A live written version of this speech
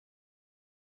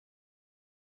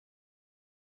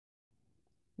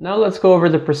Now let's go over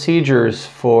the procedures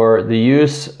for the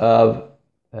use of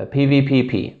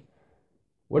PVPP.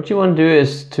 What you want to do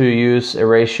is to use a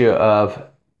ratio of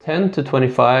 10 to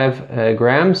 25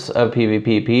 grams of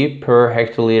PVPP per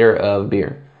hectoliter of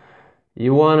beer.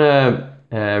 You want to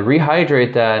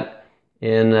rehydrate that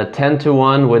in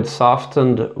 10-to-1 with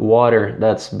softened water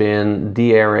that's been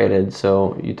de-aerated.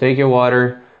 So you take your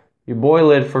water, you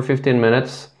boil it for 15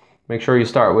 minutes. Make sure you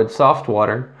start with soft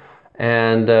water,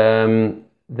 and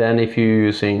then if you're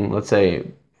using, let's say,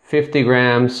 50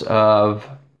 grams of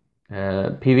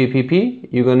PVPP,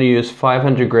 you're going to use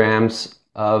 500 grams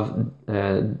of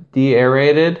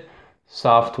de-aerated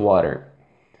soft water.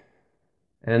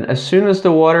 And as soon as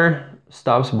the water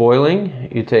stops boiling,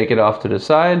 you take it off to the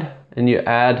side and you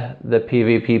add the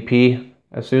PVPP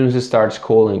as soon as it starts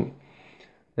cooling.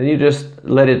 Then you just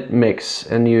let it mix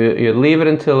and you leave it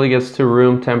until it gets to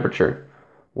room temperature.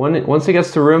 Once it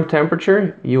gets to room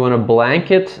temperature, you want to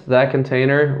blanket that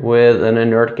container with an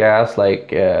inert gas like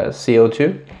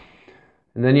CO2.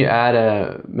 And then you add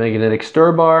a magnetic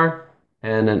stir bar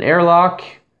and an airlock,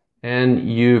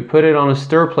 and you put it on a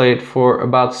stir plate for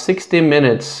about 60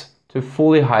 minutes to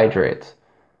fully hydrate.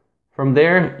 From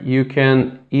there, you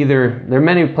can there are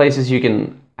many places you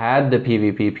can add the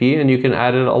PVPP, and you can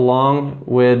add it along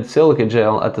with silica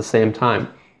gel at the same time.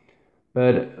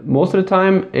 But most of the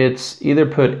time, it's either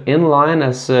put in line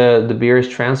as the beer is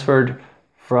transferred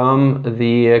from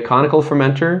the conical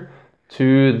fermenter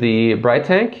to the bright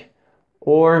tank,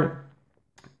 or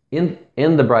in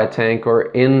the bright tank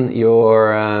or in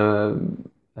your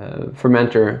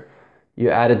fermenter. You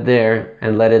add it there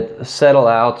and let it settle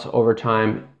out over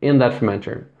time in that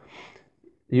fermenter.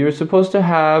 You're supposed to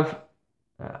have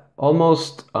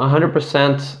almost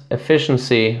 100%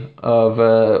 efficiency of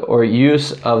or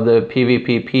use of the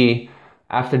PVPP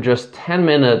after just 10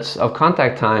 minutes of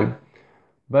contact time.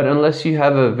 But unless you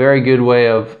have a very good way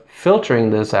of filtering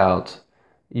this out,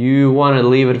 you want to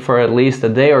leave it for at least a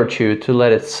day or two to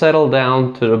let it settle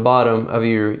down to the bottom of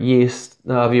your yeast,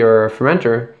 of your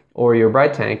fermenter or your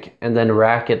bright tank, and then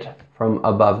rack it from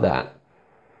above that.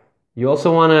 You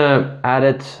also want to add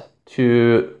it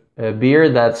to a beer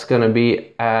that's going to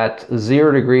be at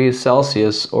 0 degrees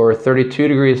Celsius or 32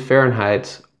 degrees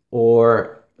Fahrenheit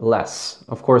or less.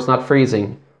 Of course, not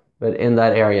freezing, but in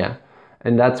that area.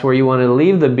 And that's where you want to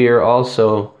leave the beer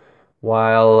also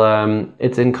while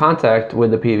it's in contact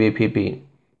with the PVPP.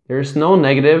 There's no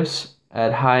negatives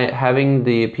at having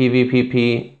the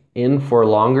PVPP in for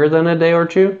longer than a day or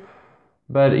two,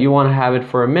 but you want to have it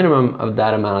for a minimum of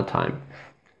that amount of time.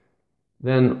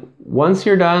 Then once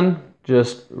you're done,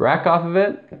 just rack off of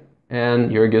it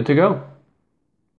and you're good to go.